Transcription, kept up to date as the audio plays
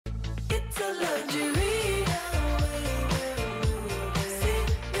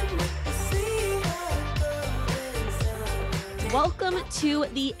Welcome to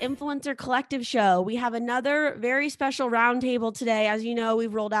the Influencer Collective Show. We have another very special roundtable today. As you know,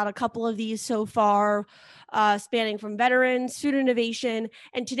 we've rolled out a couple of these so far, spanning from veterans, food innovation.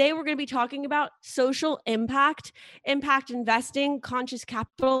 And today we're going to be talking about social impact, impact investing, conscious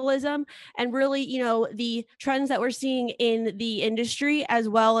capitalism, and really, the trends that we're seeing in the industry, as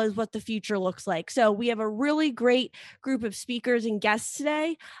well as what the future looks like. So we have a really great group of speakers and guests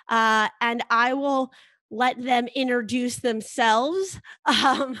today. And I will let them introduce themselves.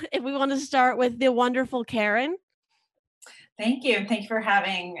 If we want to start with the wonderful Karen. Thank you. Thank you for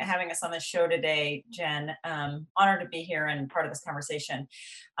having us on the show today, Jen. Honored to be here and part of this conversation.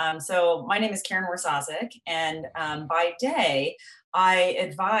 So my name is Karen Wawrzaszek, and by day, I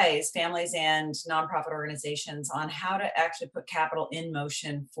advise families and nonprofit organizations on how to actually put capital in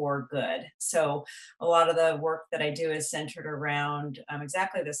motion for good. So a lot of the work that I do is centered around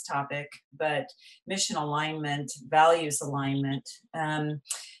exactly this topic, but mission alignment, values alignment.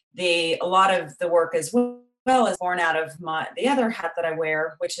 A lot of the work as well is born out of the other hat that I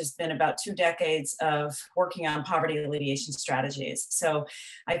wear, which has been about 2 decades of working on poverty alleviation strategies. So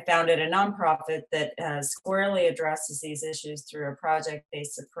I founded a nonprofit that squarely addresses these issues through a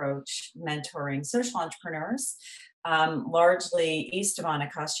project-based approach, mentoring social entrepreneurs, largely east of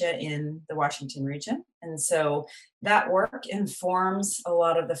Anacostia in the Washington region. And so that work informs a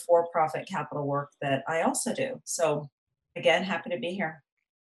lot of the for-profit capital work that I also do. So again, happy to be here.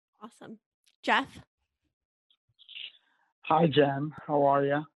 Awesome. Jeff? Hi, Jen. How are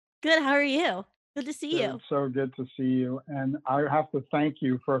you? Good. How are you? Good to see you. It's so good to see you. And I have to thank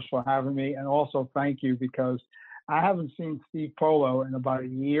you first for having me, and also thank you because I haven't seen Steve Polo in about a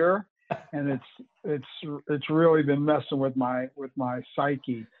year, and it's really been messing with my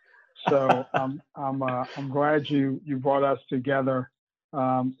psyche. So I'm glad you brought us together,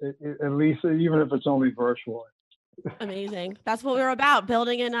 at least even if it's only virtually. Amazing. That's what we're about: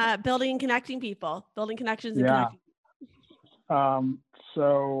 building and connecting people, building connections and connecting.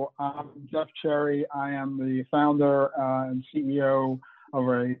 So I'm Jeff Cherry. I am the founder and CEO of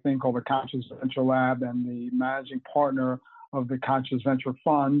a thing called the Conscious Venture Lab and the managing partner of the Conscious Venture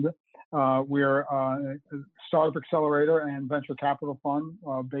Fund. We're a startup accelerator and venture capital fund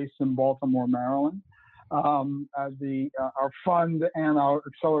based in Baltimore, Maryland. Our fund and our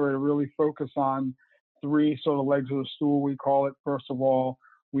accelerator really focus on 3 sort of legs of the stool, we call it. First of all,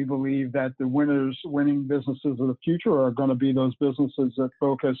 we believe that the winning businesses of the future are going to be those businesses that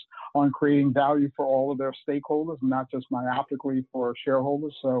focus on creating value for all of their stakeholders, and not just myopically for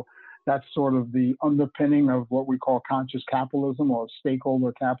shareholders. So that's sort of the underpinning of what we call conscious capitalism or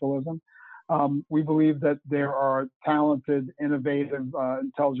stakeholder capitalism. We believe that there are talented, innovative,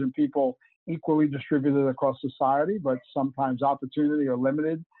 intelligent people equally distributed across society, but sometimes opportunity are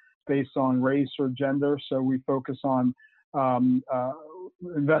limited based on race or gender. So we focus on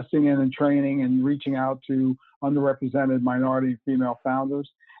investing in and training and reaching out to underrepresented minority and female founders.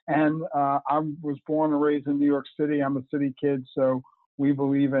 And I was born and raised in New York City. I'm a city kid, so we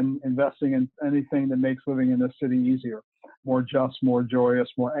believe in investing in anything that makes living in the city easier, more just, more joyous,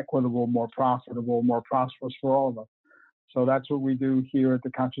 more equitable, more profitable, more prosperous for all of us. So that's what we do here at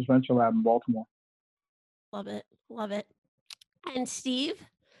the Conscious Venture Lab in Baltimore. Love it. Love it. And Steve?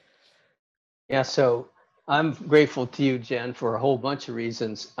 Yeah, so I'm grateful to you, Jen, for a whole bunch of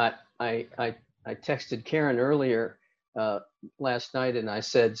reasons. I texted Karen earlier last night and I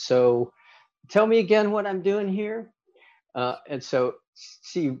said, so tell me again what I'm doing here. And so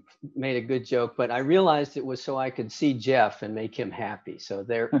she made a good joke, but I realized it was so I could see Jeff and make him happy. So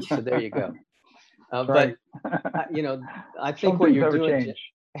there you go. Right. But I think what you're doing,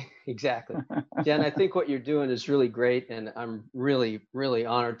 exactly, Jen, I think what you're doing is really great, and I'm really, really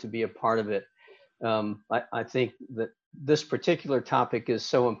honored to be a part of it. I think that this particular topic is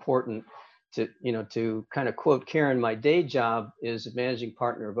so important to kind of quote Karen, my day job is a managing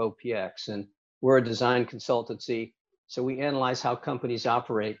partner of OPX, and we're a design consultancy. So we analyze how companies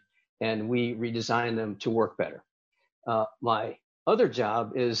operate and we redesign them to work better. My other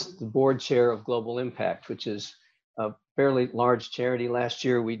job is the board chair of Global Impact, which is a fairly large charity. Last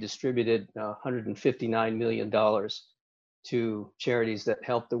year, we distributed $159 million to charities that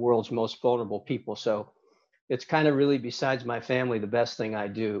help the world's most vulnerable people. So it's kind of really, besides my family, the best thing I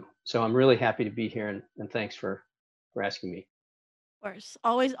do. So I'm really happy to be here, and thanks for asking me. Of course,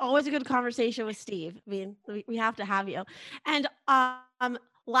 always a good conversation with Steve. I mean, we have to have you. And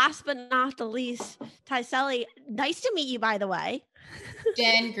last but not the least, Tycely, nice to meet you, by the way.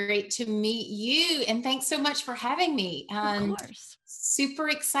 Jen, great to meet you. And thanks so much for having me. Of course. Super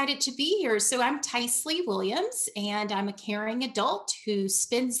excited to be here. So I'm Tycely Williams, and I'm a caring adult who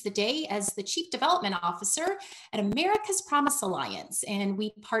spends the day as the Chief Development Officer at America's Promise Alliance. And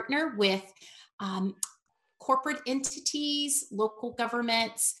we partner with corporate entities, local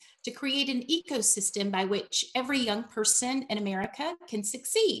governments, to create an ecosystem by which every young person in America can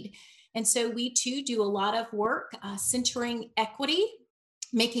succeed. And so we too do a lot of work centering equity,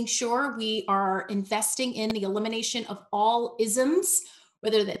 making sure we are investing in the elimination of all isms,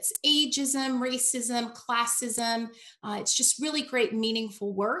 whether that's ageism, racism, classism. It's just really great,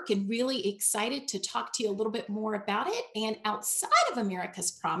 meaningful work, and really excited to talk to you a little bit more about it. And outside of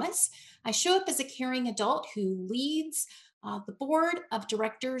America's Promise, I show up as a caring adult who leads the board of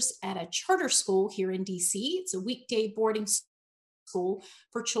directors at a charter school here in DC. It's a weekday boarding school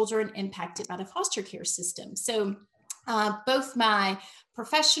for children impacted by the foster care system. So both my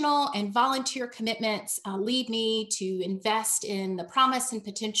professional and volunteer commitments lead me to invest in the promise and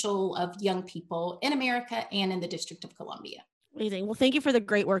potential of young people in America and in the District of Columbia. Amazing. Well, thank you for the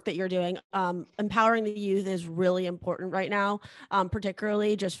great work that you're doing. Empowering the youth is really important right now,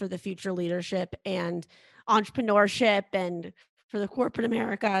 particularly just for the future leadership and entrepreneurship and for the corporate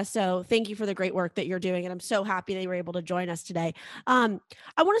America. So thank you for the great work that you're doing. And I'm so happy that you were able to join us today. I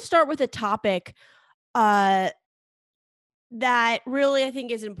want to start with a topic that really, I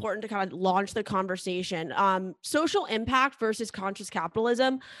think, is important to kind of launch the conversation. Social impact versus conscious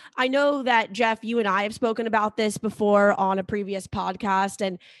capitalism. I know that, Jeff, you and I have spoken about this before on a previous podcast,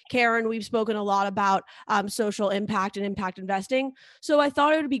 and Karen, we've spoken a lot about social impact and impact investing. So I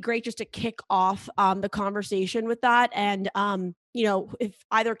thought it would be great just to kick off the conversation with that. And, if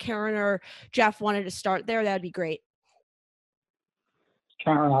either Karen or Jeff wanted to start there, that'd be great.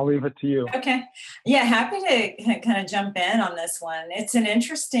 Karen, I'll leave it to you. Okay. Yeah, happy to kind of jump in on this one. It's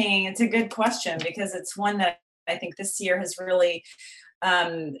a good question, because it's one that I think this year has really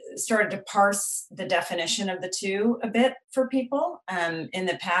started to parse the definition of the two a bit for people. In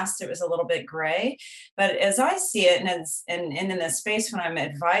the past, it was a little bit gray, but as I see it, and in this space when I'm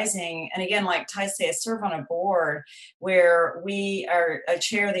advising, and again, like Tycely, I serve on a board where we are a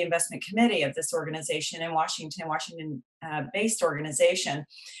chair of the investment committee of this organization in Washington based organization,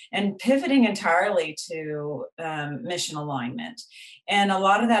 and pivoting entirely to mission alignment. And a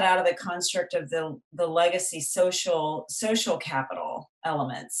lot of that out of the construct of the legacy social capital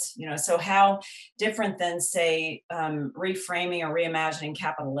elements, so how different than, say, reframing or reimagining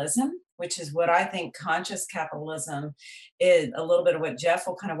capitalism, which is what I think conscious capitalism is, a little bit of what Jeff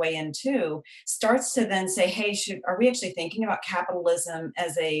will kind of weigh into, starts to then say, hey, are we actually thinking about capitalism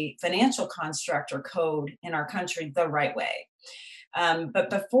as a financial construct or code in our country the right way? But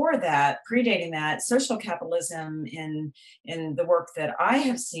before that, predating that, social capitalism in the work that I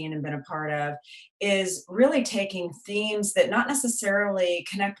have seen and been a part of is really taking themes that not necessarily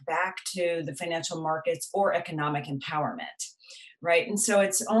connect back to the financial markets or economic empowerment. Right. And so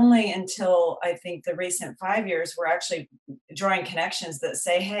it's only until I think the recent 5 years we're actually drawing connections that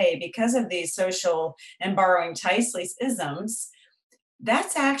say, hey, because of these social and borrowing Tycely's isms,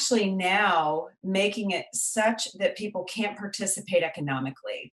 that's actually now making it such that people can't participate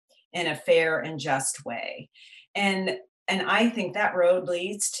economically in a fair and just way. And I think that road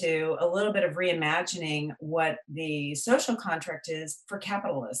leads to a little bit of reimagining what the social contract is for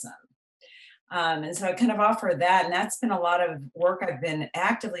capitalism. And so I kind of offer that, and that's been a lot of work I've been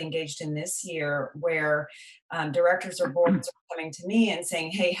actively engaged in this year, where directors or boards are coming to me and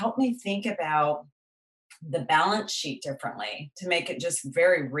saying, hey, help me think about the balance sheet differently to make it just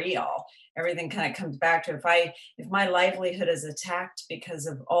very real. Everything kind of comes back to if my livelihood is attacked because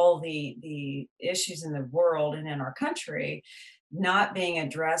of all the issues in the world and in our country not being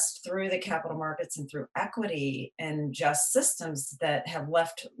addressed through the capital markets and through equity and just systems that have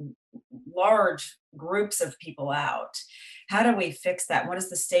left large groups of people out. How do we fix that? What does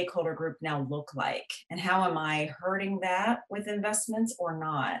the stakeholder group now look like? And how am I hurting that with investments or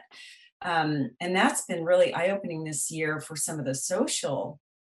not? And that's been really eye-opening this year for some of the social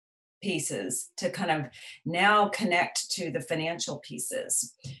pieces to kind of now connect to the financial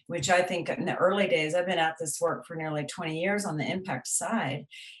pieces, which I think in the early days, I've been at this work for nearly 20 years on the impact side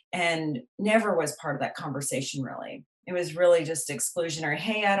and never was part of that conversation really. It was really just exclusionary.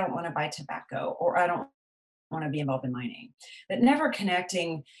 Hey, I don't want to buy tobacco, or I don't want to be involved in mining, but never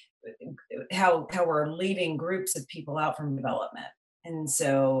connecting how we're leaving groups of people out from development. And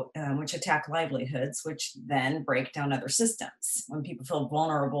so, which attack livelihoods, which then break down other systems when people feel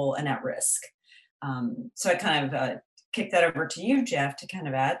vulnerable and at risk. So I kind of kick that over to you, Jeff, to kind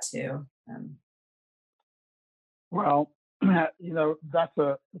of add to. Well, that's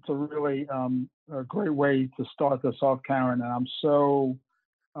it's a really a great way to start this off, Karen. And I'm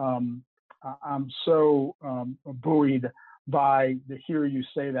so buoyed by to hear you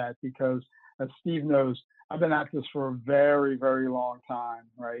say that, because as Steve knows, I've been at this for a very, very long time,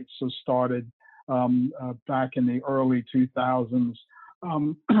 right? So started back in the early 2000s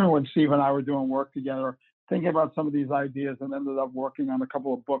when Steve and I were doing work together, thinking about some of these ideas, and ended up working on a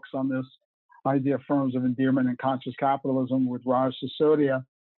couple of books on this idea, Forms of Endearment and Conscious Capitalism with Raj Sisodia.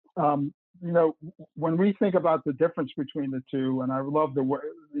 When we think about the difference between the two, and I love the way,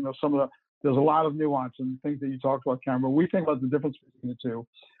 there's a lot of nuance and things that you talked about, Karen, but we think about the difference between the two.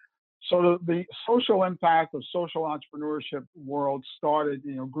 So the social impact of social entrepreneurship world started,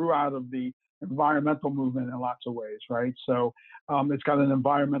 grew out of the environmental movement in lots of ways, right? So it's got an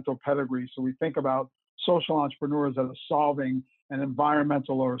environmental pedigree. So we think about social entrepreneurs that are solving an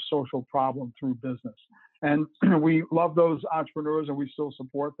environmental or social problem through business. And we love those entrepreneurs and we still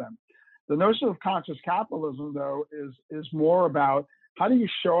support them. The notion of conscious capitalism, though, is more about how do you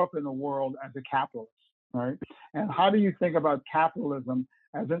show up in the world as a capitalist, right? And how do you think about capitalism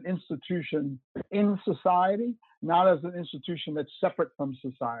as an institution in society, not as an institution that's separate from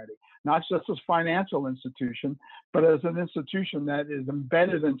society, not just as a financial institution, but as an institution that is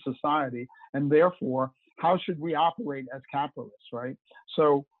embedded in society, and therefore, how should we operate as capitalists, right?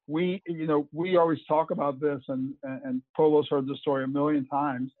 So we always talk about this, and Polo's heard the story a million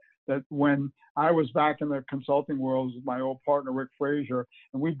times, that when I was back in the consulting world with my old partner, Rick Frazier,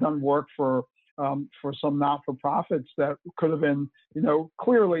 and we've done work for some not-for-profits that could have been,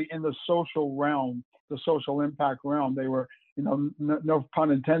 clearly in the social realm, the social impact realm. They were, no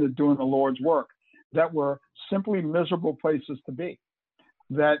pun intended, doing the Lord's work, that were simply miserable places to be,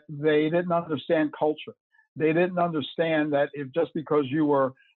 that they didn't understand culture. They didn't understand that if just because you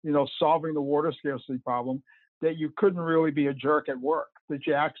were, solving the water scarcity problem, that you couldn't really be a jerk at work, that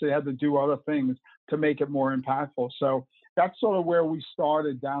you actually had to do other things to make it more impactful. So that's sort of where we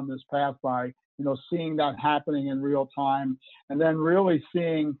started down this path by, seeing that happening in real time, and then really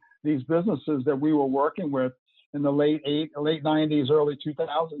seeing these businesses that we were working with in the late 90s, early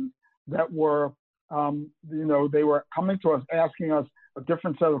 2000s that were, they were coming to us, asking us a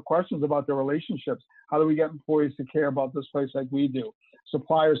different set of questions about their relationships. How do we get employees to care about this place like we do?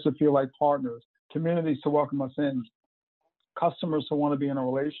 Suppliers to feel like partners, communities to welcome us in, customers to want to be in a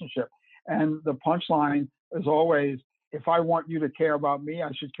relationship. And the punchline is always, if I want you to care about me, I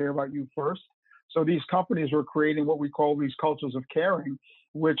should care about you first. So these companies were creating what we call these cultures of caring,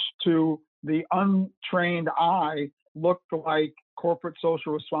 which to the untrained eye looked like corporate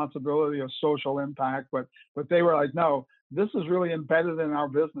social responsibility or social impact, but they were like, no, this is really embedded in our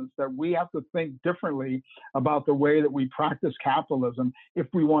business, that we have to think differently about the way that we practice capitalism if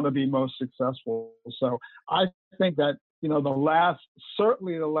we want to be most successful. So I think that,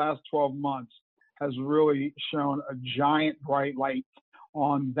 certainly the last 12 months has really shown a giant bright light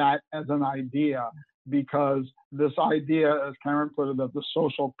on that as an idea, because this idea, as Karen put it, of the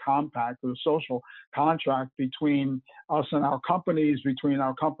social compact or the social contract between us and our companies, between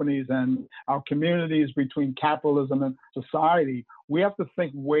our companies and our communities, between capitalism and society, we have to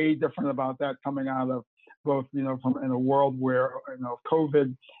think way different about that coming out of both, from in a world where,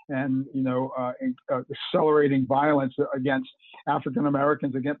 COVID and, accelerating violence against African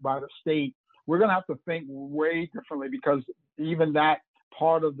Americans by the state. We're going to have to think way differently, because even that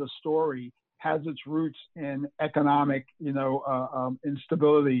part of the story has its roots in economic,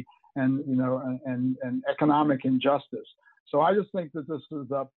 instability and, and economic injustice. So I just think that this is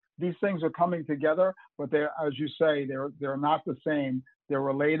these things are coming together, but they're, as you say, they're not the same. They're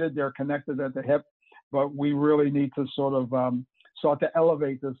related, they're connected at the hip, but we really need to sort of start to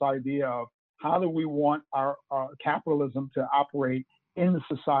elevate this idea of how do we want our capitalism to operate in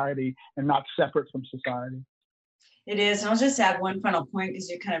society and not separate from society. It is. And I'll just add one final point, because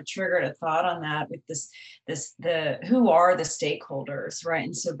you kind of triggered a thought on that with the who are the stakeholders, right?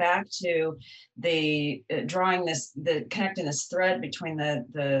 And so back to the connecting this thread between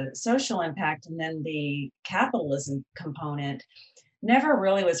the social impact and then the capitalism component never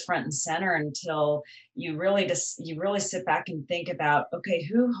really was front and center until you really sit back and think about, okay,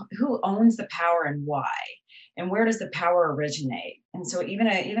 who owns the power and why? And where does the power originate? And so even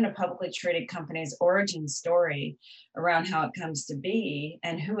a publicly traded company's origin story around how it comes to be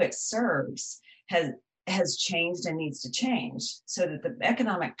and who it serves has changed and needs to change, so that the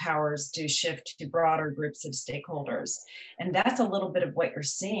economic powers do shift to broader groups of stakeholders. And that's a little bit of what you're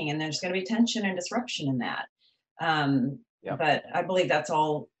seeing. And there's going to be tension and disruption in that. But I believe that's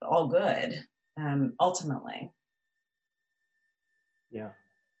all good, ultimately. Yeah.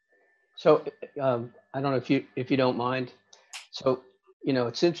 So I don't know if you don't mind. So,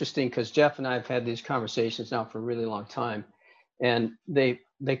 it's interesting because Jeff and I have had these conversations now for a really long time, and they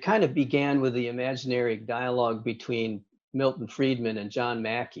kind of began with the imaginary dialogue between Milton Friedman and John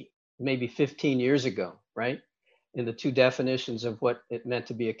Mackey, maybe 15 years ago, right? In the two definitions of what it meant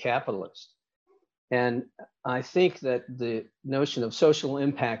to be a capitalist. And I think that the notion of social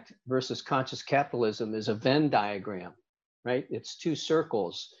impact versus conscious capitalism is a Venn diagram, right? It's two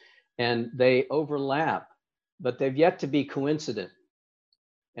circles and they overlap, but they've yet to be coincident.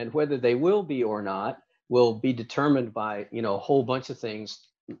 And whether they will be or not will be determined by, a whole bunch of things,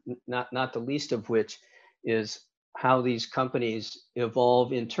 not the least of which is how these companies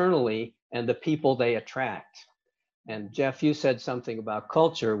evolve internally and the people they attract. And Jeff, you said something about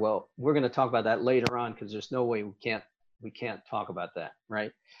culture. Well, we're going to talk about that later on because there's no way we can't talk about that,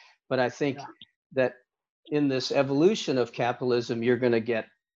 right? But I think that in this evolution of capitalism, you're going to get,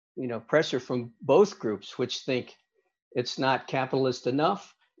 pressure from both groups, which think it's not capitalist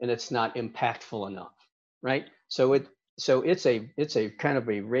enough and it's not impactful enough, right? So it's a kind of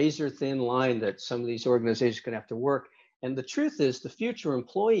a razor thin line that some of these organizations are going to have to work. And the truth is, the future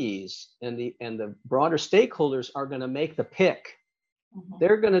employees and the broader stakeholders are going to make the pick. Mm-hmm.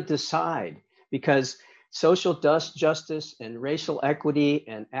 They're going to decide, because social justice and racial equity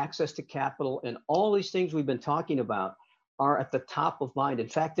and access to capital and all these things we've been talking about are at the top of mind. In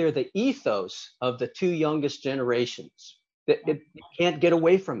fact, they're the ethos of the two youngest generations. You can't get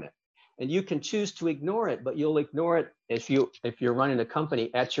away from it. And you can choose to ignore it, but you'll ignore it if you're running a company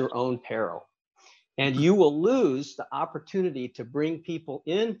at your own peril. And you will lose the opportunity to bring people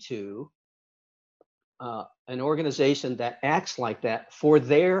into an organization that acts like that for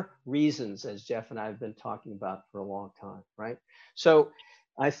their reasons, as Jeff and I have been talking about for a long time, right? So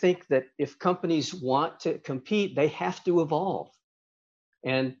I think that if companies want to compete, they have to evolve.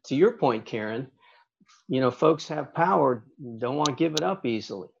 And to your point, Karen, folks have power, don't want to give it up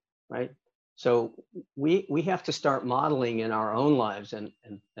easily, right? So we have to start modeling in our own lives, and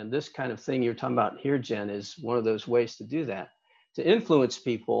this kind of thing you're talking about here, Jen, is one of those ways to do that, to influence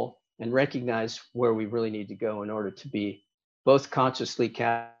people and recognize where we really need to go in order to be both consciously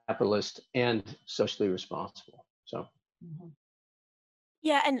capitalist and socially responsible. So,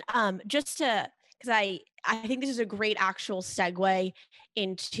 yeah, and just to, because I think this is a great actual segue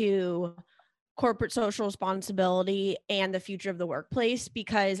into corporate social responsibility and the future of the workplace,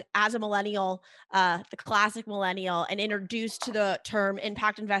 because as a millennial, the classic millennial, and introduced to the term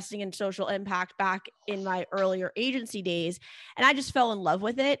impact investing and social impact back in my earlier agency days, and I just fell in love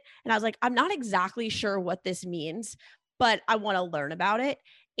with it. And I was like, I'm not exactly sure what this means, but I want to learn about it.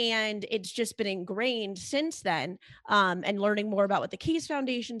 And it's just been ingrained since then, and learning more about what the Case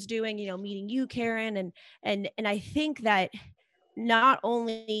Foundation's doing, meeting you, Karen, and I think that not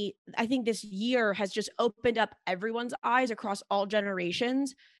only, I think this year has just opened up everyone's eyes across all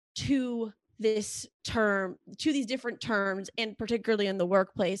generations to this term, to these different terms, and particularly in the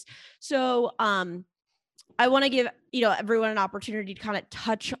workplace. So I want to give, everyone an opportunity to kind of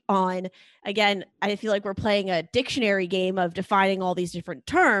touch on, again, I feel like we're playing a dictionary game of defining all these different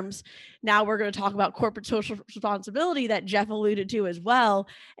terms. Now we're going to talk about corporate social responsibility that Jeff alluded to as well.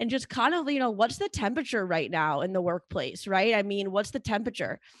 And just kind of, what's the temperature right now in the workplace, right? I mean, what's the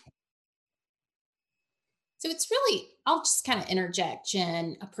temperature? So it's really, I'll just kind of interject,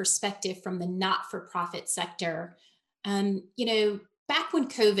 Jen, a perspective from the not-for-profit sector. Back when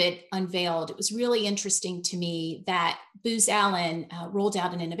COVID unveiled, it was really interesting to me that Booz Allen rolled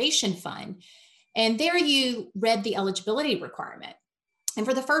out an innovation fund. And there you read the eligibility requirement. And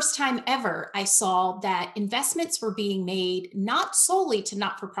for the first time ever, I saw that investments were being made not solely to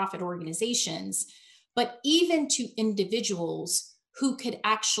not-for-profit organizations, but even to individuals who could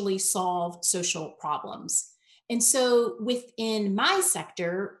actually solve social problems. And so within my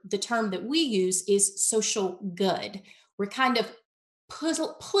sector, the term that we use is social good. We're kind of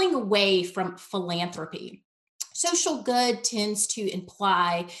pulling away from philanthropy. Social good tends to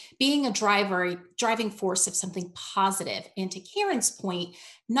imply being a driving force of something positive. And to Karen's point,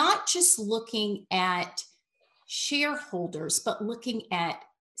 not just looking at shareholders, but looking at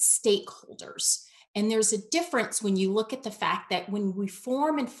stakeholders. And there's a difference when you look at the fact that when we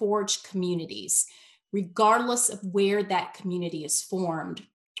form and forge communities, regardless of where that community is formed,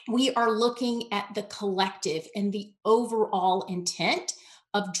 we are looking at the collective and the overall intent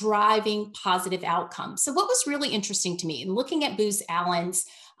of driving positive outcomes. So what was really interesting to me in looking at Booz Allen's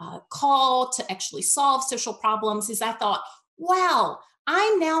call to actually solve social problems is I thought, wow,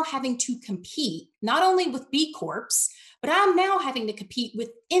 I'm now having to compete not only with B Corps, but I'm now having to compete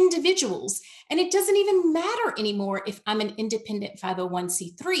with individuals. And it doesn't even matter anymore if I'm an independent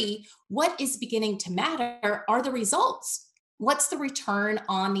 501c3. What is beginning to matter are the results. What's the return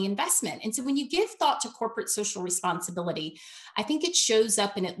on the investment? And so when you give thought to corporate social responsibility, I think it shows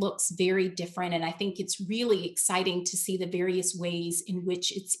up and it looks very different. And I think it's really exciting to see the various ways in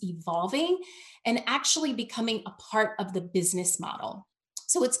which it's evolving and actually becoming a part of the business model.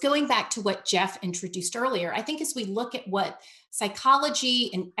 So it's going back to what Jeff introduced earlier. I think as we look at what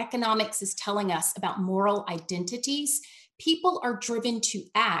psychology and economics is telling us about moral identities, people are driven to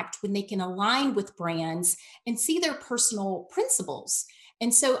act when they can align with brands and see their personal principles.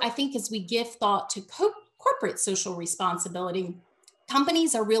 And so I think as we give thought to corporate social responsibility,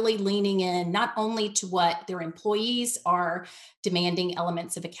 companies are really leaning in not only to what their employees are demanding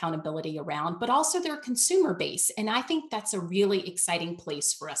elements of accountability around, but also their consumer base. And I think that's a really exciting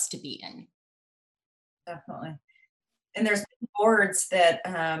place for us to be in. Definitely. And there's boards that,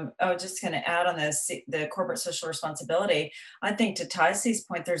 just going to add on this, the corporate social responsibility. I think to Tycely's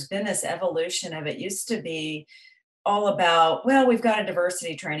point, there's been this evolution of it used to be all about, well, we've got a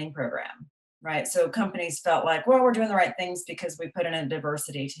diversity training program, right? So companies felt like, well, we're doing the right things because we put in a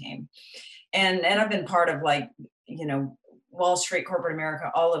diversity team. And I've been part of Wall Street, corporate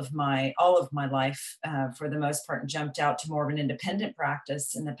America, all of my life for the most part, and jumped out to more of an independent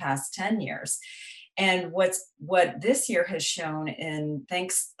practice in the past 10 years. And what this year has shown, and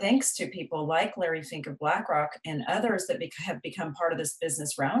thanks to people like Larry Fink of BlackRock and others that have become part of this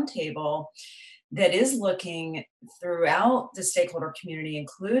business roundtable, that is looking throughout the stakeholder community,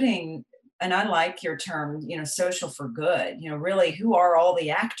 including, and I like your term, social for good. Really, who are all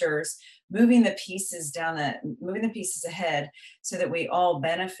the actors moving the pieces ahead so that we all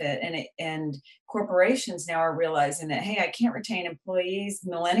benefit. And corporations now are realizing that, hey, I can't retain employees.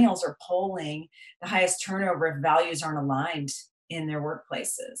 Millennials are polling the highest turnover if values aren't aligned in their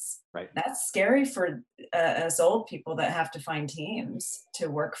workplaces. Right. That's scary for us old people that have to find teams to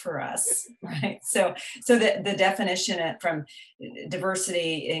work for us, right? So the definition from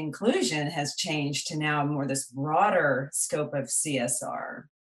diversity inclusion has changed to now more this broader scope of CSR.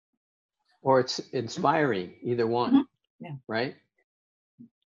 Or it's inspiring, either one. Mm-hmm. Yeah. Right?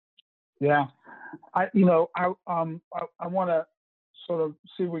 Yeah. I want to sort of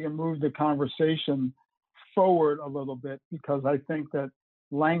see if we can move the conversation forward a little bit, because I think that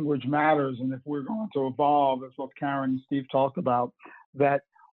language matters. And if we're going to evolve, as what Karen and Steve talked about, that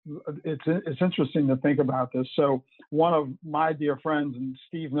it's interesting to think about this. So one of my dear friends, and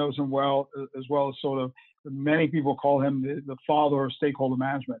Steve knows him well as sort of many people call him the father of stakeholder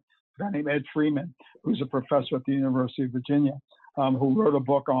management, a guy named Ed Freeman, who's a professor at the University of Virginia, who wrote a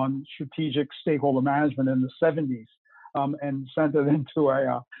book on strategic stakeholder management in the 70s. And sent it into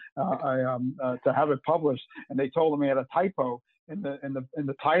to have it published, and they told him he had a typo in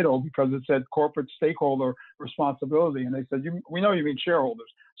the title because it said corporate stakeholder responsibility, and they said, we know you mean shareholders.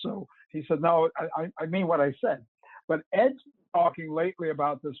 So he said, no, I mean what I said. But Ed's talking lately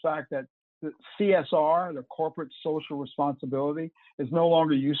about this fact that the CSR, the corporate social responsibility, is no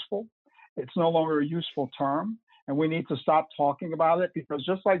longer useful. It's no longer a useful term, and we need to stop talking about it, because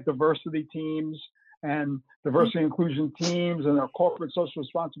just like diversity teams and diversity and inclusion teams and our corporate social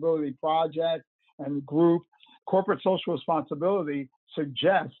responsibility project and group, corporate social responsibility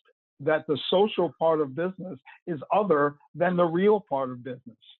suggests that the social part of business is other than the real part of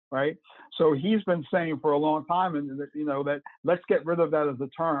business, right? So he's been saying for a long time, and that let's get rid of that as a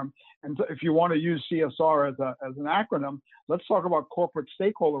term. And if you want to use CSR as an acronym, let's talk about corporate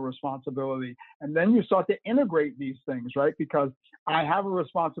stakeholder responsibility. And then you start to integrate these things, right? Because I have a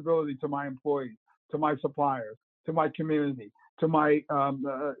responsibility to my employees, to my suppliers, to my community, to my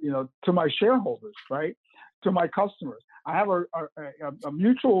to my shareholders, right? To my customers. I have a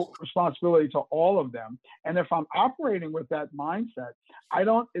mutual responsibility to all of them. And if I'm operating with that mindset,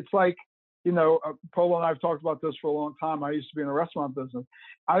 it's like, Polo and I have talked about this for a long time. I used to be in the restaurant business.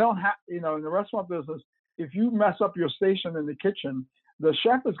 I don't have, in the restaurant business, if you mess up your station in the kitchen, the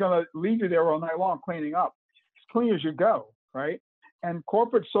chef is going to leave you there all night long cleaning up, as clean as you go, right? And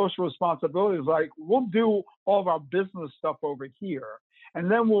corporate social responsibility is like, we'll do all of our business stuff over here, and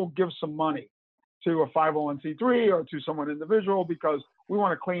then we'll give some money to a 501c3 or to someone individual because we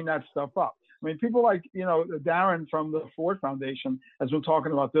want to clean that stuff up. I mean, people like, Darren from the Ford Foundation has been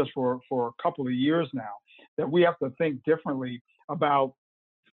talking about this for a couple of years now, that we have to think differently about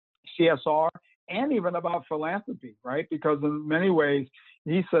CSR and even about philanthropy, right? Because in many ways,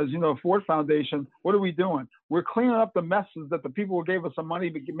 he says, Ford Foundation, what are we doing? We're cleaning up the messes that the people who gave us the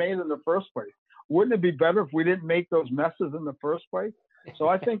money made in the first place. Wouldn't it be better if we didn't make those messes in the first place? So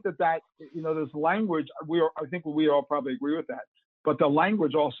I think that there's language. I think we all probably agree with that. But the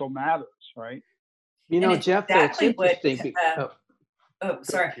language also matters, right? Jeff, it's interesting.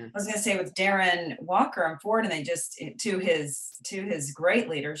 Sorry. I was going to say with Darren Walker on Ford, and they just, to his great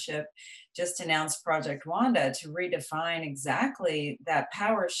leadership, just announced Project Wanda to redefine exactly that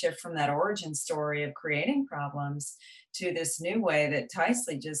power shift from that origin story of creating problems to this new way that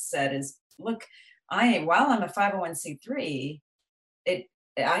Tycely just said is, look, while I'm a 501c3,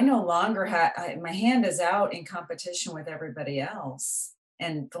 I no longer my hand is out in competition with everybody else,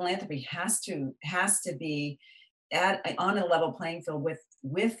 and philanthropy has to be on a level playing field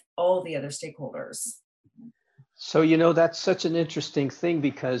with all the other stakeholders. So, that's such an interesting thing,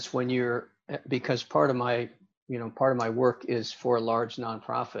 because because part of my work is for a large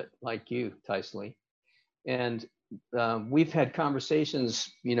nonprofit like you, Tycely, and we've had conversations,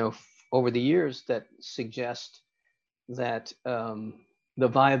 over the years that suggest that the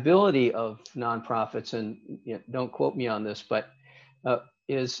viability of nonprofits, and don't quote me on this, but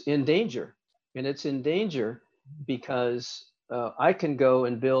is in danger, and it's in danger because I can go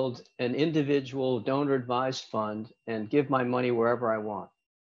and build an individual donor advised fund and give my money wherever I want.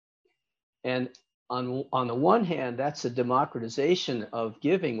 And on the one hand, that's a democratization of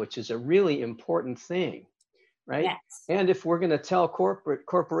giving, which is a really important thing, right? Yes. And if we're going to tell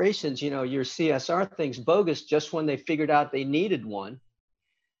corporations, your CSR thing's bogus just when they figured out they needed one.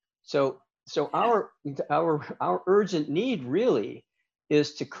 So our urgent need really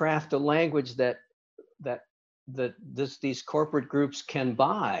is to craft a language that these corporate groups can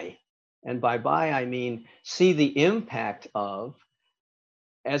buy, and by buy I mean see the impact of,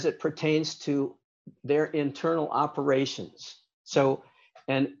 as it pertains to their internal operations. So,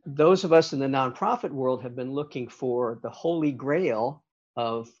 and those of us in the nonprofit world have been looking for the holy grail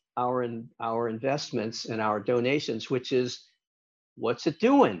of our investments and our donations, which is, what's it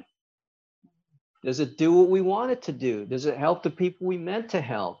doing? Does it do what we want it to do? Does it help the people we meant to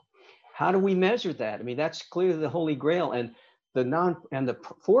help? How do we measure that? I mean, that's clearly the holy grail. And the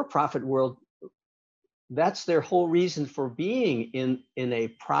for-profit world, that's their whole reason for being in a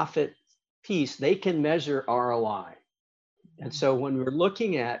profit piece. They can measure ROI. And so when we're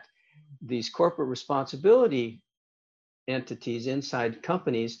looking at these corporate responsibility entities inside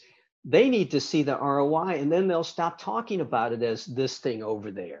companies, they need to see the ROI, and then they'll stop talking about it as this thing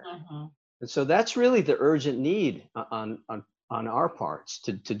over there. Uh-huh. And so that's really the urgent need on our parts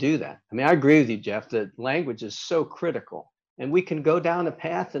to do that. I mean, I agree with you, Jeff, that language is so critical, and we can go down a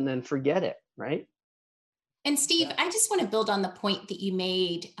path and then forget it, right? And Steve, I just want to build on the point that you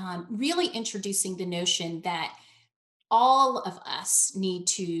made, really introducing the notion that all of us need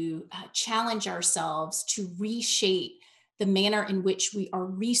to challenge ourselves to reshape the manner in which we are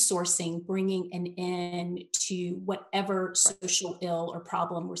resourcing, bringing an end to whatever social ill or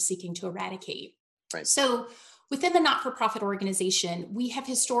problem we're seeking to eradicate. Right. So within the not-for-profit organization, we have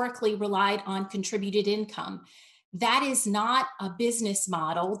historically relied on contributed income. That is not a business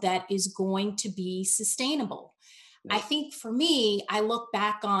model that is going to be sustainable. I think for me, I look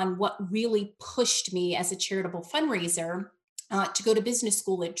back on what really pushed me as a charitable fundraiser to go to business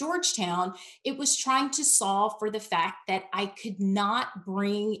school at Georgetown. It was trying to solve for the fact that I could not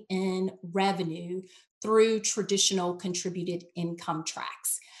bring in revenue through traditional contributed income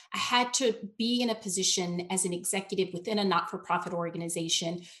tracks. I had to be in a position as an executive within a not-for-profit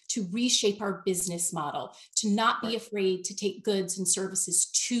organization to reshape our business model, to not be afraid to take goods and services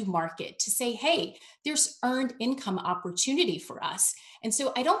to market, to say, hey, there's earned income opportunity for us. And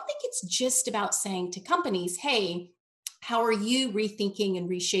so I don't think it's just about saying to companies, hey, how are you rethinking and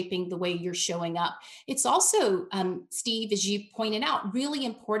reshaping the way you're showing up? It's also, Steve, as you pointed out, really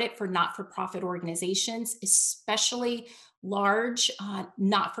important for not-for-profit organizations, especially large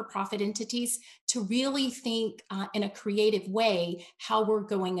not-for-profit entities, to really think in a creative way how we're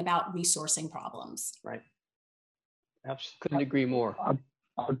going about resourcing problems. Right. Absolutely. Couldn't agree more.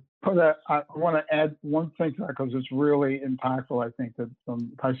 I want to add one thing to that because it's really impactful. I think that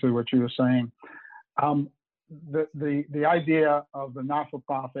Tycely, what you were saying. The idea of the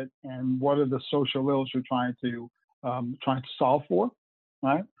not-for-profit and what are the social ills you're trying to solve for,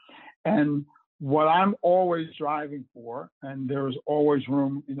 right? And what I'm always driving for, and there's always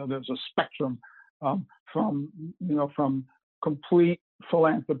room, there's a spectrum from complete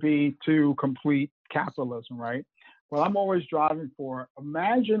philanthropy to complete capitalism, right? What I'm always driving for,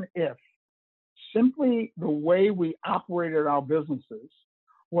 imagine if simply the way we operated our businesses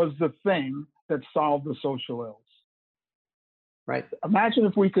was the thing that solved the social ills. Right. Imagine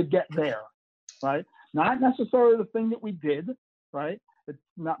if we could get there, right? Not necessarily the thing that we did, right? It's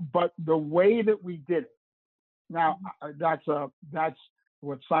not, but the way that we did it, Now, that's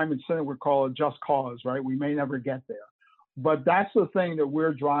what Simon Sinek would call a just cause, right? We may never get there, but that's the thing that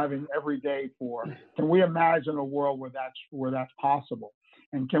we're driving every day for. Can we imagine a world where that's possible?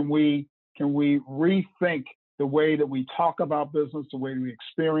 And can we rethink the way that we talk about business, the way we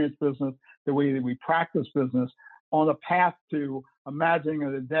experience business, the way that we practice business, on a path to imagining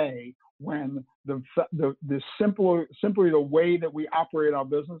a day when simply the way that we operate our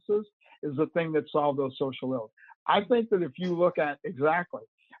businesses is the thing that solves those social ills. I think that if you look at if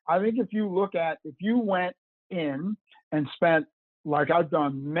you went in and spent, like I've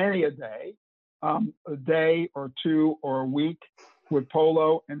done many a day or two or a week with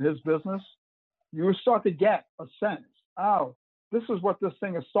Polo and his business, you would start to get a sense, oh, this is what this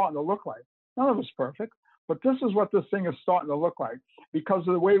thing is starting to look like. None of it's perfect, but this is what this thing is starting to look like because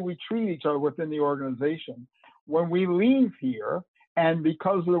of the way we treat each other within the organization. When we leave here, and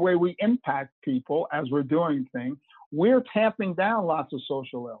because of the way we impact people as we're doing things, we're tamping down lots of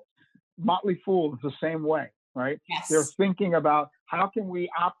social ills. Motley Fool is the same way, right? Yes. They're thinking about how can we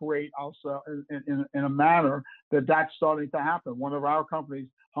operate also in a manner that's starting to happen. One of our companies,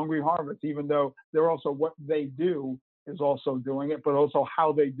 Hungry Harvest, even though they're also what they do is also doing it, but also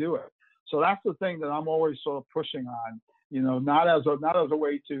how they do it. So that's the thing that I'm always sort of pushing on, not as a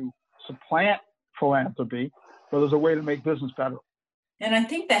way to supplant philanthropy, but as a way to make business better. And I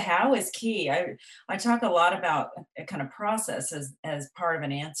think the how is key. I talk a lot about a kind of process as part of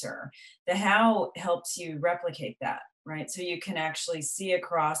an answer. The how helps you replicate that, right? So you can actually see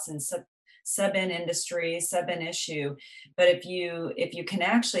across and sub-in industry, sub-in issue. But if you can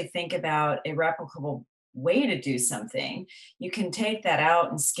actually think about a replicable way to do something, you can take that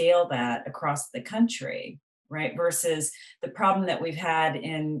out and scale that across the country, right? Versus the problem that we've had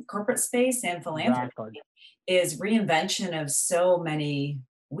in corporate space and philanthropy. Exactly. Is reinvention of so many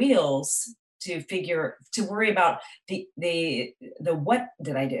wheels to worry about the what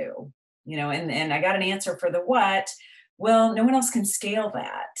did I do, and I got an answer for the what. Well, no one else can scale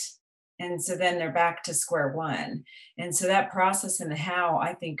that. And so then they're back to square one. And so that process and the how,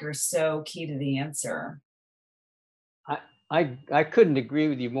 I think, are so key to the answer. I couldn't agree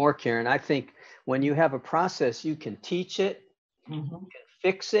with you more, Karen. I think when you have a process, you can teach it, you can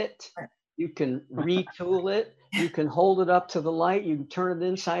fix it. You can retool it. You can hold it up to the light. You can turn it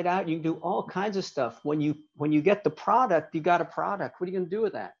inside out. You can do all kinds of stuff. When you get the product, you got a product. What are you going to do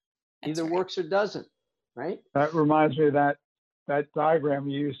with that? That's Either right. works or doesn't, right? That reminds me of that diagram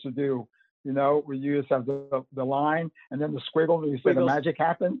you used to do. Where you used to have the line and then the squiggle, and you say the magic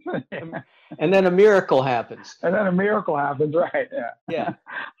happens. And then a miracle happens. Right? Yeah.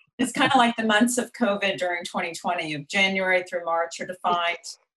 It's kind of like the months of COVID during 2020. Of January through March are defined.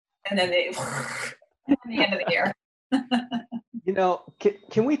 And then at the end of the year.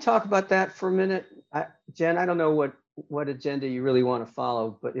 Can we talk about that for a minute? Jen, I don't know what agenda you really want to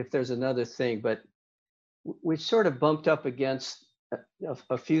follow, but if there's another thing, but we sort of bumped up against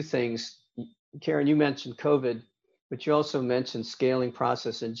a few things. Karen, you mentioned COVID, but you also mentioned scaling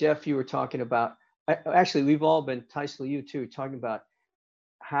process. And Jeff, you were talking about, actually, we've all been, Tycely, you too, talking about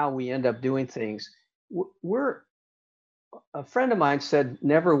how we end up doing things. A friend of mine said,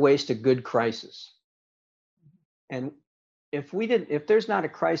 never waste a good crisis. And if there's not a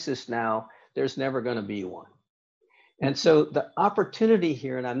crisis now, there's never going to be one. And so the opportunity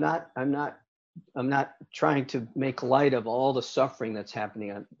here, and I'm not trying to make light of all the suffering that's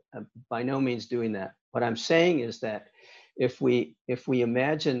happening. I'm by no means doing that. What I'm saying is that if we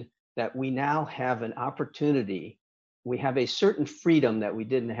imagine that we now have an opportunity, we have a certain freedom that we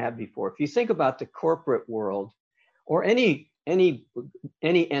didn't have before. If you think about the corporate world, or any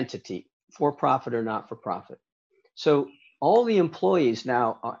entity, for profit or not for profit. So all the employees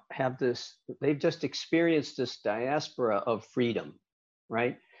now have this, they've just experienced this diaspora of freedom,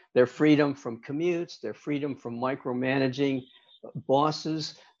 right? Their freedom from commutes, their freedom from micromanaging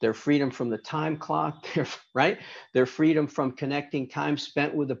bosses, their freedom from the time clock, right? Their freedom from connecting time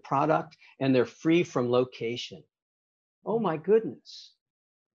spent with the product, and they're free from location. Oh my goodness.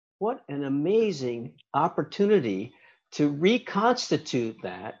 What an amazing opportunity to reconstitute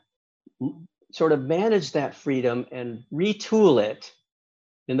that, sort of manage that freedom and retool it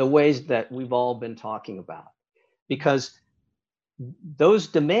in the ways that we've all been talking about. Because those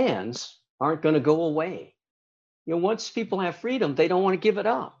demands aren't going to go away. Once people have freedom, they don't want to give it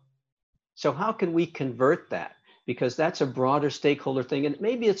up. So how can we convert that? Because that's a broader stakeholder thing. And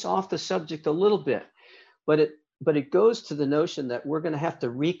maybe it's off the subject a little bit, but it goes to the notion that we're going to have to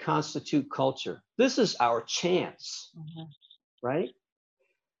reconstitute culture. This is our chance, right?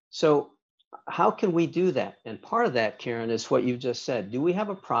 So how can we do that? And part of that, Karen, is what you just said. Do we have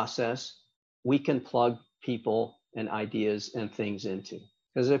a process we can plug people and ideas and things into.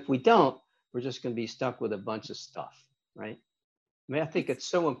 Because if we don't, we're just going to be stuck with a bunch of stuff, right? I mean, I think it's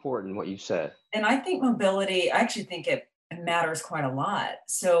so important what you said. And I think mobility, I actually think it matters quite a lot.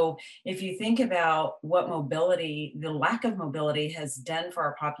 So if you think about what mobility, the lack of mobility has done for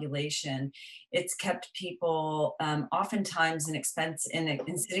our population, it's kept people oftentimes in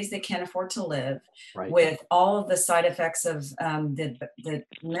cities they can't afford to live, right, with all of the side effects of the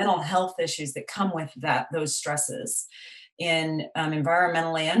mental health issues that come with those stresses, in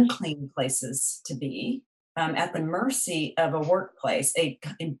environmentally unclean places to be, at the mercy of a workplace, a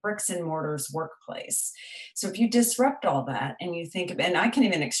bricks and mortars workplace. So if you disrupt all that and you think of, and I can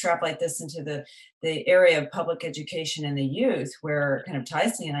even extrapolate this into the area of public education and the youth, where kind of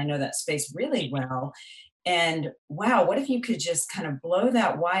Tycely and I know that space really well. And wow, what if you could just kind of blow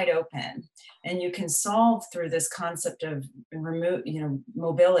that wide open, and you can solve through this concept of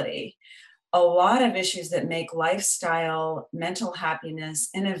mobility, a lot of issues that make lifestyle, mental happiness,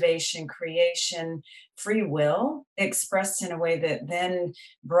 innovation, creation, free will expressed in a way that then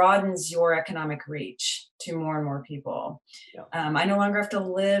broadens your economic reach to more and more people. Yeah. I no longer have to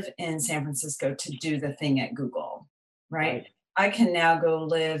live in San Francisco to do the thing at Google, right? I can now go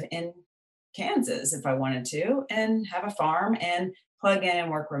live in Kansas if I wanted to, and have a farm and plug in and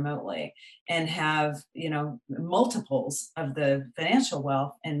work remotely, and have, multiples of the financial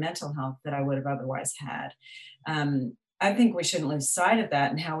wealth and mental health that I would have otherwise had. I think we shouldn't lose sight of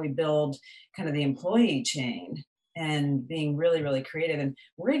that, and how we build kind of the employee chain, and being really, really creative. And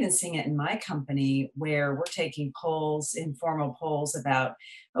we're even seeing it in my company, where we're taking polls, informal polls about,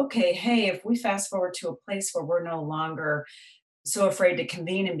 okay, hey, if we fast forward to a place where we're no longer so afraid to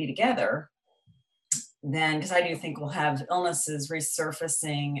convene and be together, then, because I do think we'll have illnesses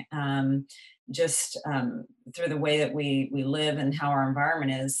resurfacing through the way that we live and how our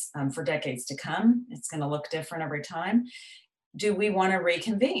environment is for decades to come. It's going to look different every time. Do we want to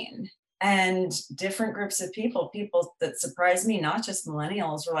reconvene? And different groups of people that surprise me, not just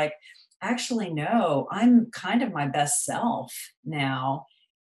millennials, were like, actually, no, I'm kind of my best self now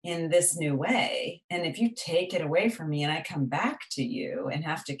in this new way. And if you take it away from me and I come back to you and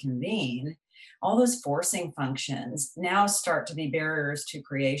have to convene, all those forcing functions now start to be barriers to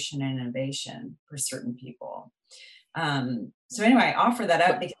creation and innovation for certain people. So anyway, I offer that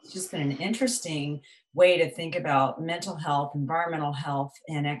up because it's just been an interesting way to think about mental health, environmental health,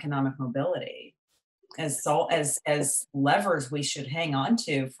 and economic mobility as levers we should hang on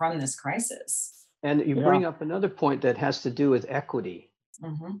to from this crisis. And you bring up another point that has to do with equity,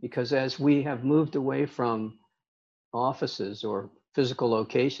 because as we have moved away from offices or physical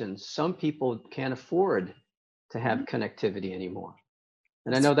locations, some people can't afford to have connectivity anymore.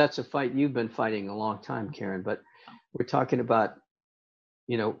 And I know that's a fight you've been fighting a long time, Karen, but we're talking about,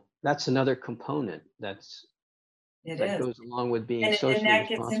 that's another component that goes along with being socially and that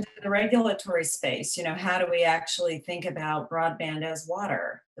responsible. gets into the regulatory space. How do we actually think about broadband as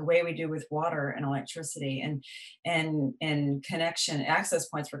water, the way we do with water and electricity, and connection, access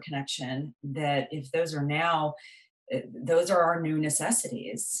points for connection, that if those are our new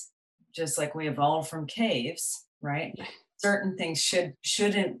necessities, just like we evolved from caves, right? Certain things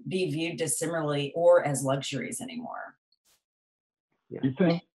shouldn't be viewed dissimilarly or as luxuries anymore. You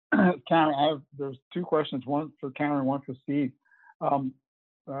think, Karen, there's two questions, one for Karen, one for Steve.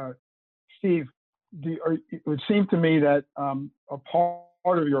 Steve, it would seem to me that a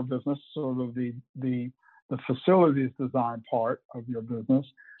part of your business, sort of the facilities design part of your business,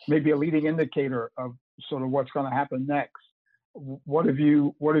 may be a leading indicator of sort of what's going to happen next. What have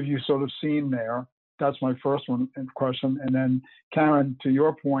you sort of seen there? That's my first question. And then Karen, to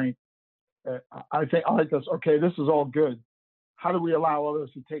your point, I think I like this. Okay, this is all good. How do we allow others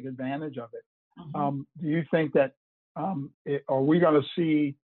to take advantage of it? Do you think that are we going to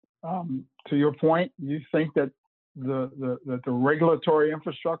see? To your point, do you think that the regulatory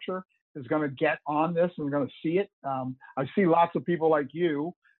infrastructure is going to get on this and going to see it? I see lots of people like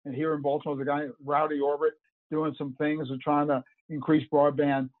you, and here in Baltimore, the guy Rowdy Orbit doing some things and trying to increase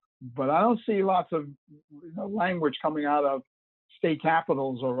broadband, but I don't see lots of language coming out of state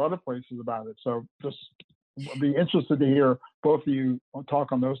capitals or other places about it. So just be interested to hear both of you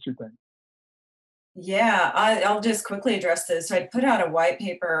talk on those two things. Yeah, I'll just quickly address this. So I put out a white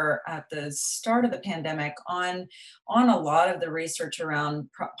paper at the start of the pandemic on a lot of the research around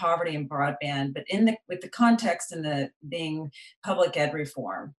poverty and broadband, but with the context and the being public ed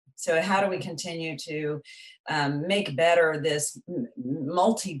reform. So how do we continue to make better this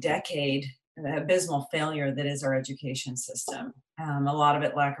multi-decade abysmal failure that is our education system. A lot of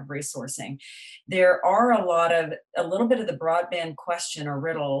it lack of resourcing. There are a little bit of the broadband question or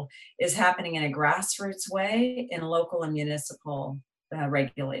riddle is happening in a grassroots way in local and municipal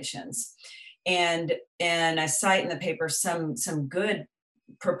regulations. And I cite in the paper some good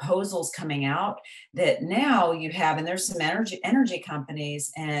proposals coming out that now you have, and there's some energy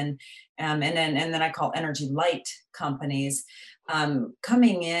companies and then I call energy light companies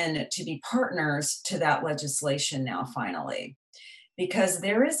coming in to be partners to that legislation now finally. Because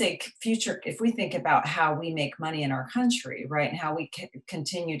there is a future, if we think about how we make money in our country, right, and how we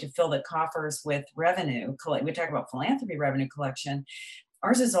continue to fill the coffers with revenue, we talk about philanthropy revenue collection.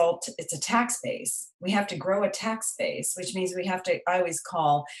 Ours is it's a tax base. We have to grow a tax base, which means we have to, I always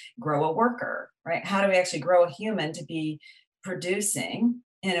call, grow a worker, right? How do we actually grow a human to be producing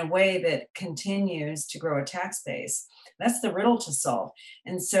in a way that continues to grow a tax base? That's the riddle to solve.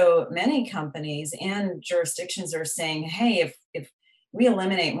 And so many companies and jurisdictions are saying, hey, if we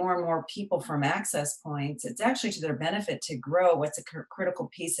eliminate more and more people from access points, it's actually to their benefit to grow what's a critical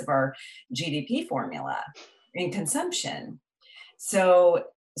piece of our GDP formula in consumption. So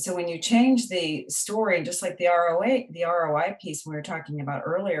when you change the story, just like the ROI piece we were talking about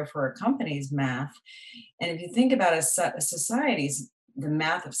earlier for a company's math, and if you think about a society's, the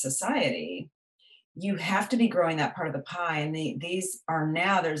math of society, you have to be growing that part of the pie. And these are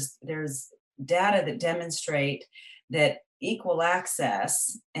now, there's data that demonstrate that equal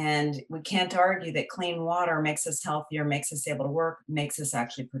access, and we can't argue that clean water makes us healthier, makes us able to work, makes us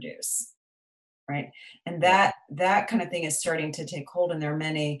actually produce. Right. And that kind of thing is starting to take hold. And there are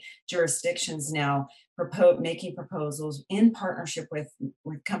many jurisdictions now making proposals in partnership with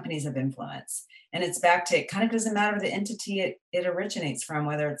companies of influence. And it's back to, it kind of doesn't matter the entity it originates from,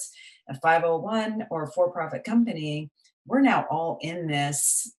 whether it's a 501 or a for-profit company. We're now all in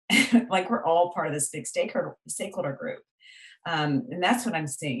this, like we're all part of this big stakeholder group. And that's what I'm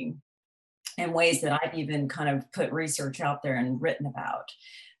seeing in ways that I've even kind of put research out there and written about.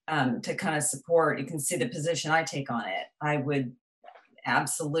 To kind of support. You can see the position I take on it. I would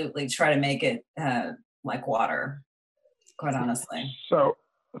absolutely try to make it like water, quite honestly. So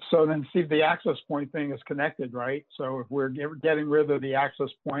then, Steve, the access point thing is connected, right? So if we're getting rid of the access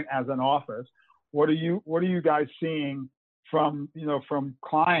point as an office, what are you guys seeing from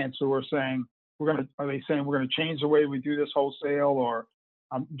clients who are saying are they saying we're going to change the way we do this wholesale? Or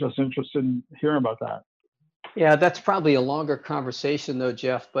I'm just interested in hearing about that. Yeah, that's probably a longer conversation though,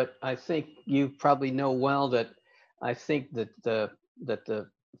 Jeff, but I think you probably know well that I think that the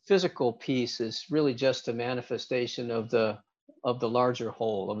physical piece is really just a manifestation of the larger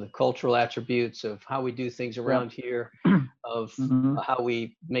whole, of the cultural attributes of how we do things around here, of how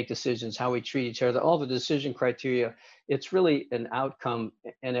we make decisions, how we treat each other, all the decision criteria. It's really an outcome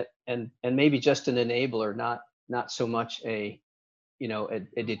and maybe just an enabler, not so much a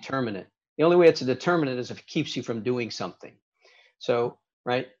determinant. The only way it's a determinant is if it keeps you from doing something. So,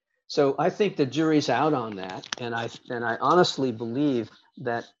 right. So I think the jury's out on that. And I honestly believe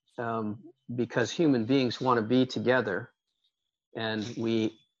that because human beings want to be together, and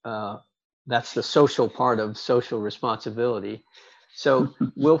that's the social part of social responsibility. So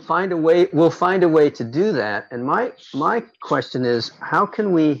we'll find a way to do that. And my question is, how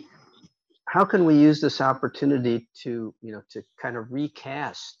can we use this opportunity to kind of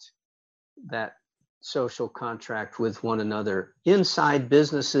recast that social contract with one another inside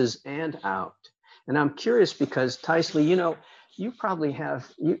businesses and out? And I'm curious because Tycely, you probably have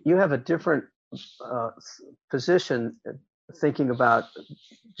a different position thinking about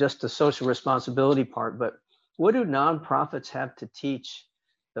just the social responsibility part, but what do nonprofits have to teach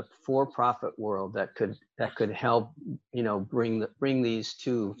the for-profit world that could help bring these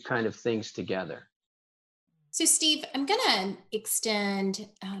two kind of things together? So Steve, I'm going to extend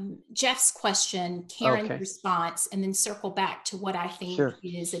Jeff's question, Karen's response, and then circle back to what I think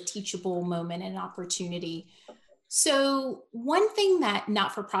is a teachable moment and opportunity. So one thing that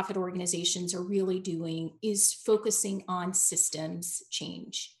not-for-profit organizations are really doing is focusing on systems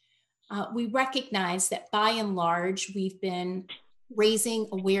change. We recognize that by and large, we've been raising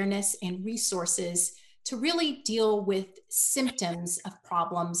awareness and resources to really deal with symptoms of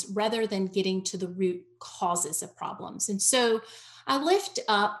problems rather than getting to the root causes of problems. And so I lift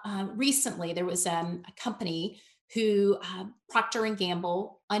up recently, there was a company who Procter &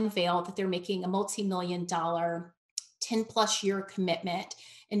 Gamble unveiled that they're making a multi-million-dollar 10+ year commitment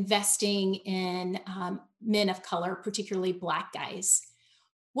investing in men of color, particularly Black guys.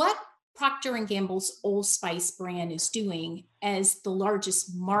 What Procter & Gamble's Old Spice brand is doing as the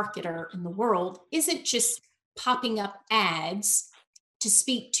largest marketer in the world isn't just popping up ads to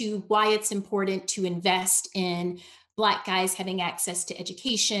speak to why it's important to invest in Black guys having access to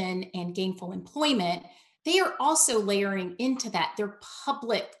education and gainful employment, they are also layering into that their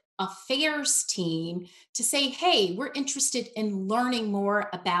public affairs team to say, hey, we're interested in learning more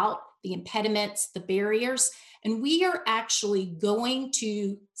about the impediments, the barriers, and we are actually going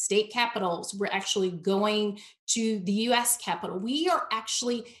to state capitals. We're actually going to the US Capitol. We are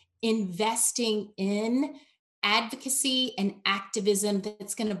actually investing in advocacy and activism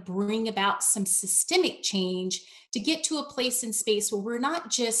that's going to bring about some systemic change to get to a place and space where we're not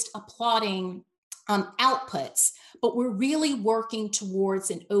just applauding outputs, but we're really working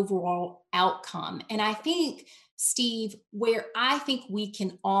towards an overall outcome. And I think, Steve, where I think we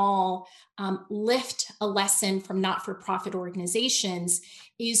can all lift a lesson from not-for-profit organizations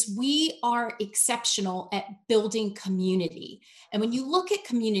is we are exceptional at building community. And when you look at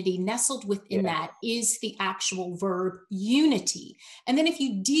community, nestled within that is the actual verb unity. And then if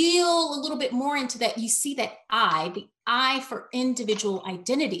you deal a little bit more into that, you see that the I for individual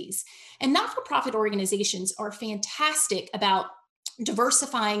identities. And not-for-profit organizations are fantastic about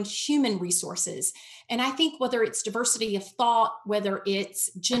diversifying human resources. And I think whether it's diversity of thought, whether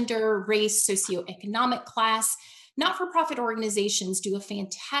it's gender, race, socioeconomic class, not-for-profit organizations do a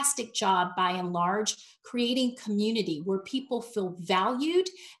fantastic job by and large creating community where people feel valued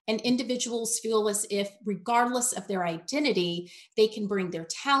and individuals feel as if, regardless of their identity, they can bring their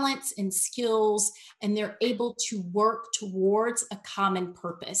talents and skills and they're able to work towards a common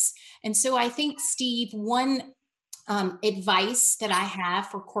purpose. And so I think, Steve, one advice that I have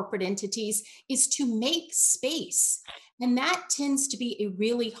for corporate entities is to make space. And that tends to be a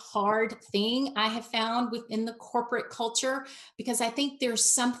really hard thing I have found within the corporate culture, because I think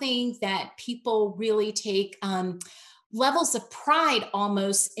there's something that people really take levels of pride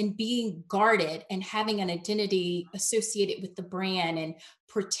almost in being guarded and having an identity associated with the brand and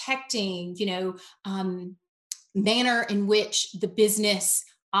protecting, manner in which the business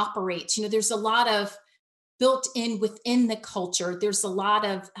operates. There's a lot of built in within the culture. There's a lot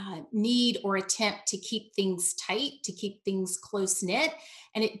of need or attempt to keep things tight, to keep things close knit.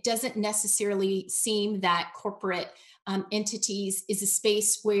 And it doesn't necessarily seem that corporate entities is a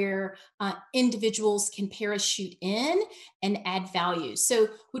space where individuals can parachute in and add value. So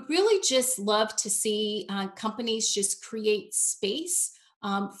would really just love to see companies just create space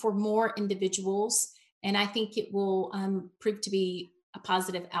for more individuals. And I think it will prove to be a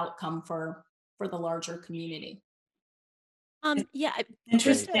positive outcome for the larger community.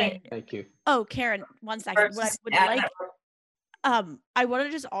 Interesting. Thank you. Oh, Karen, 1 second. What I would like, I want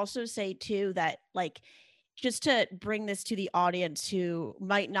to just also say too that, like, just to bring this to the audience who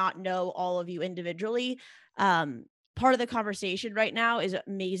might not know all of you individually, part of the conversation right now is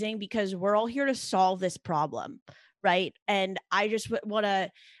amazing because we're all here to solve this problem, right? And I just want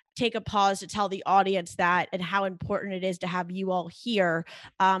to take a pause to tell the audience that and how important it is to have you all here,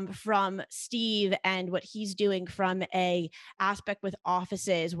 from Steve and what he's doing from a aspect with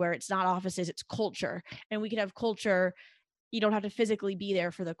offices where it's not offices, it's culture. And we can have culture. You don't have to physically be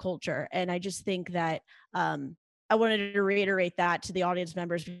there for the culture. And I just think that I wanted to reiterate that to the audience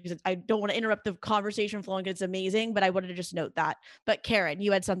members because I don't want to interrupt the conversation flowing. It's amazing, but I wanted to just note that. But Karen,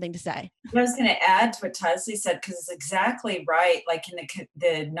 you had something to say. I was going to add to what Tycely said, because it's exactly right. Like in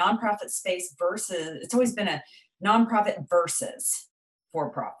the nonprofit space versus, it's always been a nonprofit versus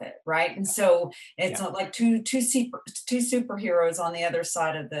for-profit, right? And so it's like two superheroes on the other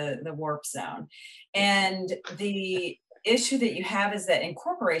side of the warp zone. And the issue that you have is that in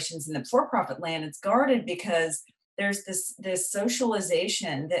corporations in the for-profit land, it's guarded because there's this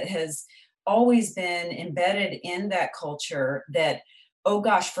socialization that has always been embedded in that culture that, oh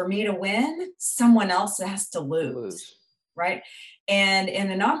gosh, for me to win, someone else has to lose, right? And in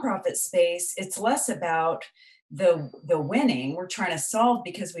the nonprofit space, it's less about the winning. We're trying to solve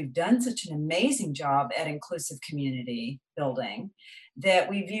because we've done such an amazing job at inclusive community building that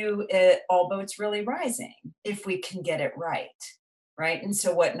we view it, all boats really rising if we can get it right, right? And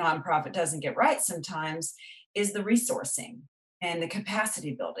so what nonprofit doesn't get right sometimes is the resourcing and the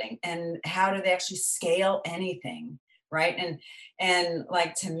capacity building and how do they actually scale anything, right? And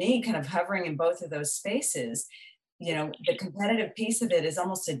like, to me, kind of hovering in both of those spaces, the competitive piece of it is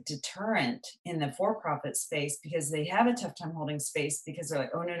almost a deterrent in the for-profit space because they have a tough time holding space because they're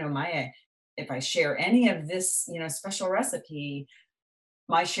like, oh no, if I share any of this, special recipe,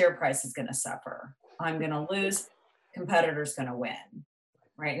 my share price is going to suffer. I'm going to lose, competitor's going to win,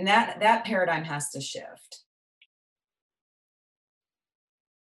 right? And that paradigm has to shift.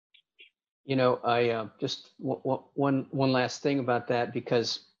 I just one last thing about that,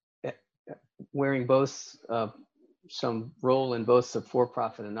 because wearing both some role in both the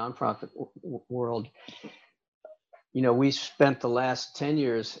for-profit and nonprofit world. You know, we spent the last 10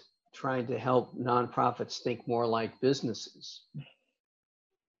 years trying to help nonprofits think more like businesses.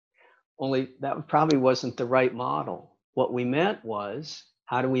 Only that probably wasn't the right model. What we meant was,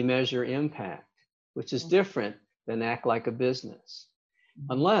 how do we measure impact, which is different than act like a business.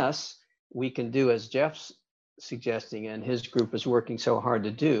 Unless we can do, as Jeff's suggesting and his group is working so hard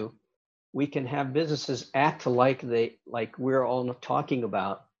to do, we can have businesses act like we're all talking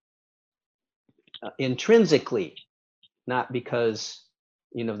about intrinsically, not because,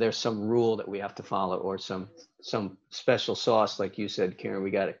 you know, there's some rule that we have to follow or some special sauce, like you said, Karen,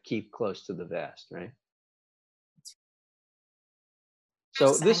 we got to keep close to the vest, right?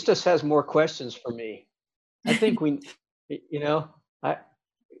 So this just has more questions for me. I think we, you know,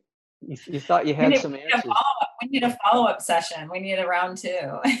 you thought you had some answers. We need a follow-up session. We need a round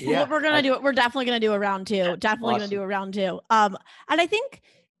two. Yeah, we're gonna do it. We're definitely gonna do a round two. Definitely gonna do a round two. And I think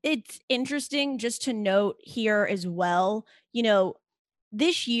it's interesting just to note here as well. You know,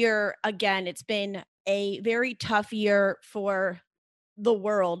 this year again, it's been a very tough year for the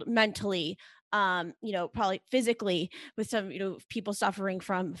world mentally. You know, probably physically with some, you know, people suffering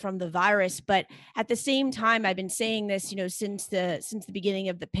from the virus. But at the same time, I've been saying this, you know, since the beginning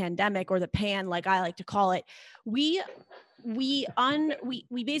of the pandemic, or the pan, like I like to call it. We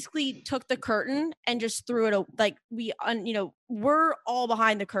basically took the curtain and just threw it, like you know, we're all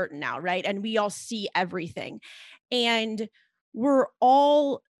behind the curtain now, right? And we all see everything. And we're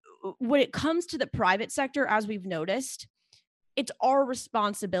all, when it comes to the private sector, as we've noticed, it's our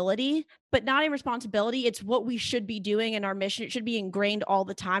responsibility, but not a responsibility. It's what we should be doing, and our mission. It should be ingrained all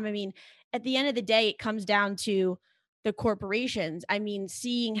the time. I mean, at the end of the day, it comes down to the corporations. I mean,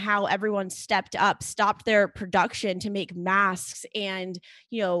 seeing how everyone stepped up, stopped their production to make masks and,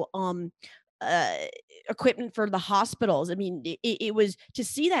 you know, equipment for the hospitals. I mean, it was to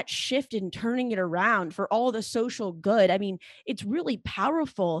see that shift in turning it around for all the social good. I mean, it's really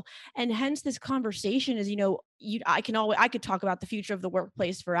powerful. And hence this conversation is, you know, I could talk about the future of the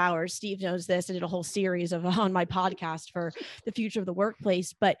workplace for hours. Steve knows this. I did a whole series on my podcast for the future of the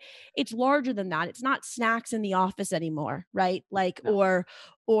workplace, but it's larger than that. It's not snacks in the office anymore, right? Like, no.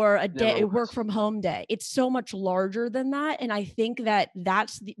 or a day, work from home day. It's so much larger than that. And I think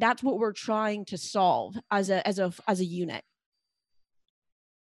that's what we're trying to solve as a unit.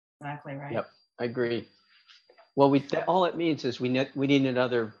 Exactly right. Yep, I agree. Well, all it means is we need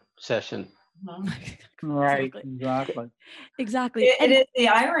another session. Right, exactly. It is the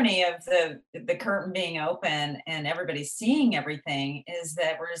irony of the curtain being open and everybody seeing everything, is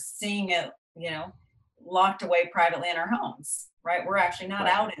that we're seeing it, you know, locked away privately in our homes, right? We're actually not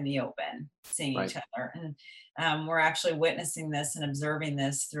out in the open seeing each other, and we're actually witnessing this and observing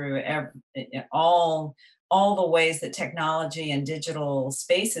this through all the ways that technology and digital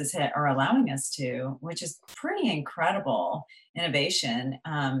spaces are allowing us to, which is pretty incredible innovation,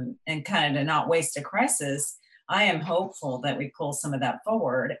 and kind of to not waste a crisis. I am hopeful that we pull some of that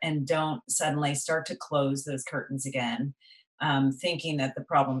forward and don't suddenly start to close those curtains again, thinking that the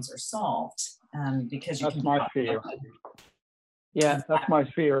problems are solved. Because that's my fear. Yeah, that's my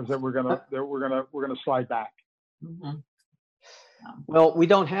fear, is that we're gonna slide back. Mm-hmm. Well, we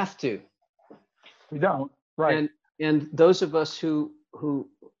don't have to. We don't. Right. And those of us who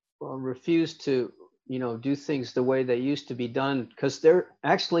refuse to, you know, do things the way they used to be done, because they're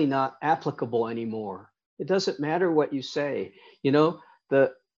actually not applicable anymore. It doesn't matter what you say. You know,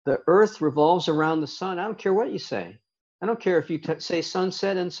 the earth revolves around the sun. I don't care what you say. I don't care if you say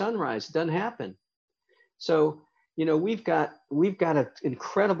sunset and sunrise. It doesn't happen. So, you know, we've got an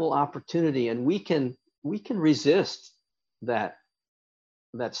incredible opportunity, and we can resist that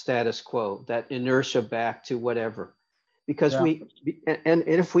status quo, that inertia back to whatever, because and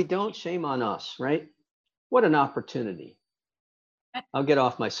if we don't, shame on us, right? What an opportunity. I'll get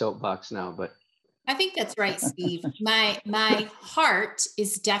off my soapbox now, but I think that's right, Steve. My heart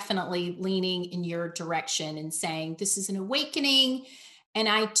is definitely leaning in your direction and saying this is an awakening. And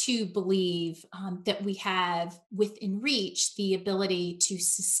I too believe that we have within reach the ability to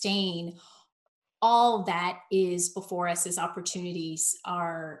sustain all that is before us as opportunities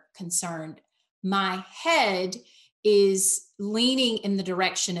are concerned. My head is leaning in the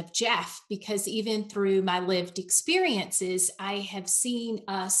direction of Jeff, because even through my lived experiences, I have seen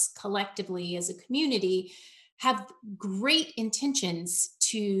us collectively as a community have great intentions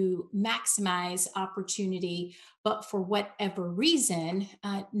to maximize opportunity, but for whatever reason,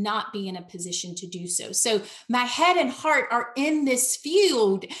 not be in a position to do so. So my head and heart are in this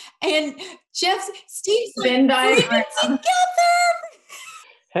field, and Steve's like, bring it together.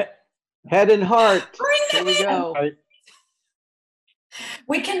 Head and heart. Bring Here we go.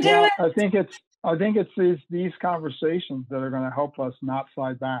 We can do it. I think it's these conversations that are going to help us not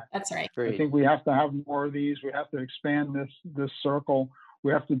slide back. That's right. I think we have to have more of these. We have to expand this circle.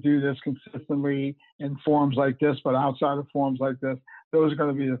 We have to do this consistently in forums like this, but outside of forums like this. Those are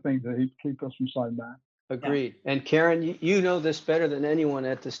going to be the things that keep us from sliding back. Agreed. Yeah. And Karen, you know this better than anyone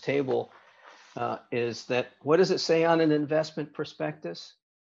at this table, is that, what does it say on an investment prospectus?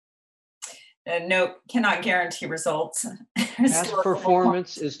 No, cannot guarantee results. Past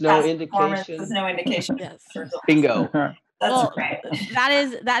performance is no indication. Is no indication. Yes. Bingo. That's right.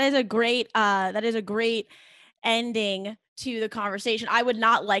 That is a great ending to the conversation. I would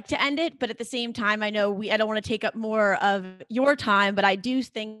not like to end it, but at the same time, I know I don't want to take up more of your time, but I do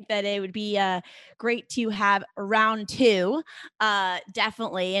think that it would be great to have a round two,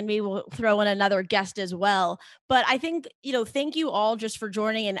 definitely, and maybe we'll throw in another guest as well. But I think, thank you all just for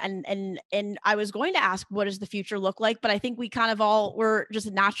joining, and I was going to ask, what does the future look like? But I think we kind of all were just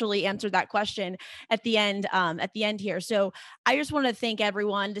naturally answered that question at the end here. So I just want to thank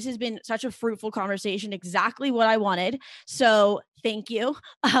everyone. This has been such a fruitful conversation, exactly what I wanted. So thank you.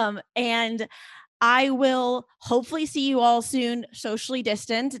 And I will hopefully see you all soon, socially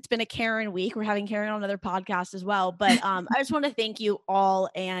distant. It's been a Karen week. We're having Karen on another podcast as well. But I just want to thank you all.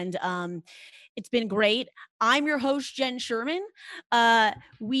 And it's been great. I'm your host, Jen Sherman.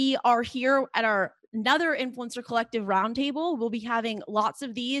 We are here at another Influencer Collective Roundtable. We'll be having lots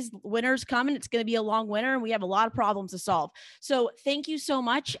of these. Winners coming. It's going to be a long winter, and we have a lot of problems to solve. So thank you so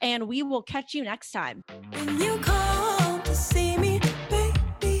much, and we will catch you next time.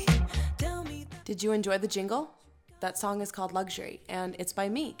 Did you enjoy the jingle? That song is called Luxury, and it's by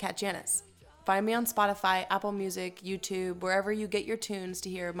me, Kat Janis. Find me on Spotify, Apple Music, YouTube, wherever you get your tunes to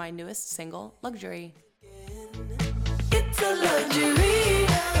hear my newest single, Luxury. It's a luxury.